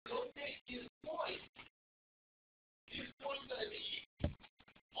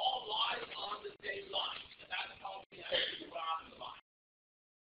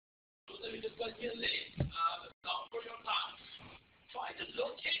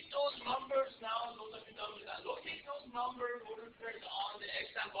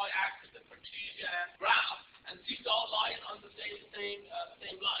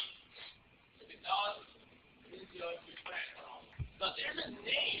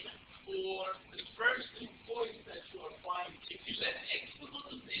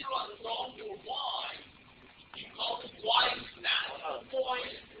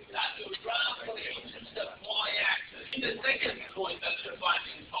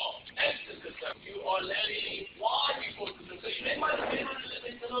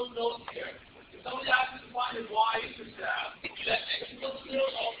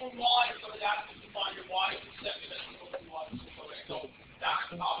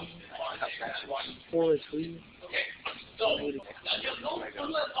4 is 3.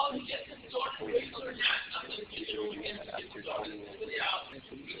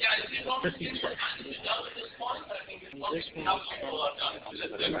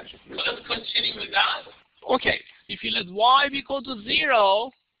 Let's continue with that. Okay, if you let y equal to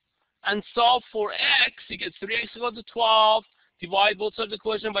 0 and solve for x, you get 3x equal to 12. Divide both sides of the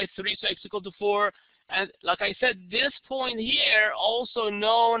equation by 3, so x equal to 4. And like I said, this point here, also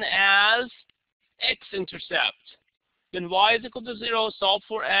known as x-intercept. Then y is equal to 0, solve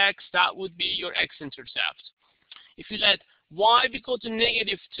for x, that would be your x-intercept. If you let y equal to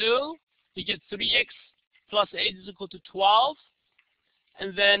 -2, you get 3x plus 8 is equal to 12.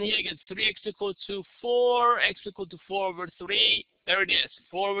 And then here you get 3x equal to 4, x equal to 4 over 3. There it is,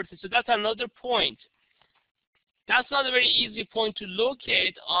 4 over 3. So that's another point. That's not a very easy point to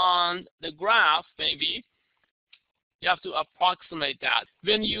locate on the graph, maybe. You have to approximate that.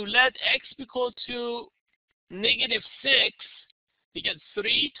 When you let x equal to -6, you get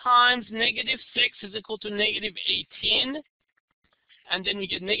 3 times -6 is equal to -18. And then we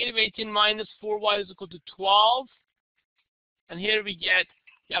get -18 minus 4y is equal to 12. And here we get,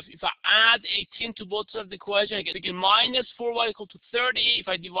 if I add 18 to both sides of the equation, I get minus 4y equal to 30. If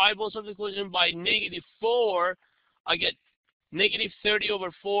I divide both sides of the equation by -4, I get -30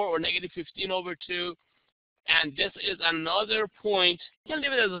 over 4 or -15 over 2. And this is another point. You can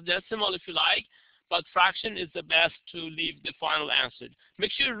leave it as a decimal if you like, but fraction is the best to leave the final answer.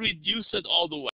 Make sure you reduce it all the way.